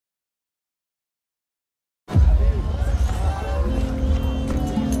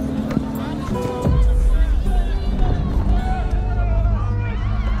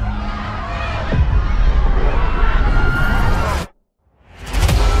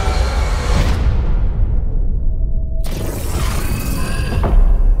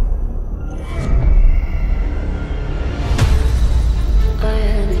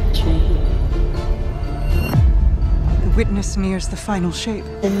darkness nears the final shape.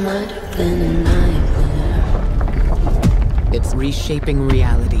 It might have been a nightmare. It's reshaping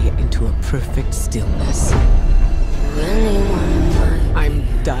reality into a perfect stillness. I'm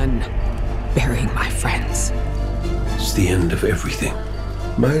done burying my friends. It's the end of everything.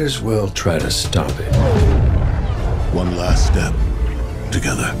 Might as well try to stop it. One last step.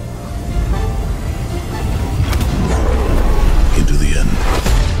 Together. Into the end.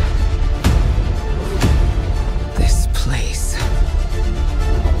 This place.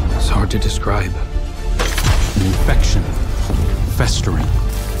 It's hard to describe. An infection. Festering.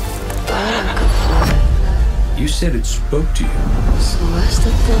 You said it spoke to you. So what's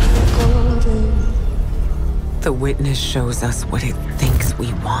the difficulty? The witness shows us what it thinks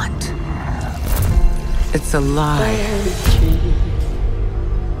we want. It's a lie.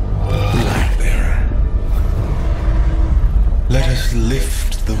 Lightbearer. Let us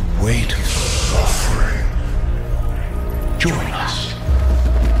lift the weight of suffering. Join us.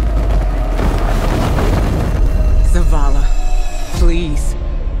 Zavala, please,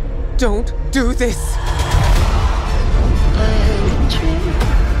 don't do this. I had a dream.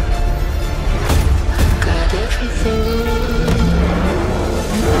 Got everything you need.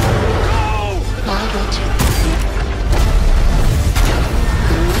 Not what you think.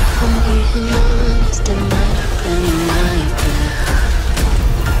 And if I'm being honest, it might have been a nightmare.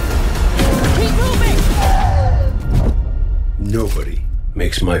 Keep moving! Nobody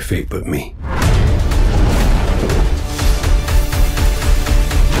makes my fate but me.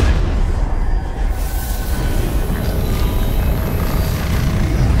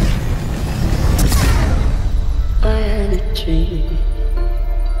 I had a dream.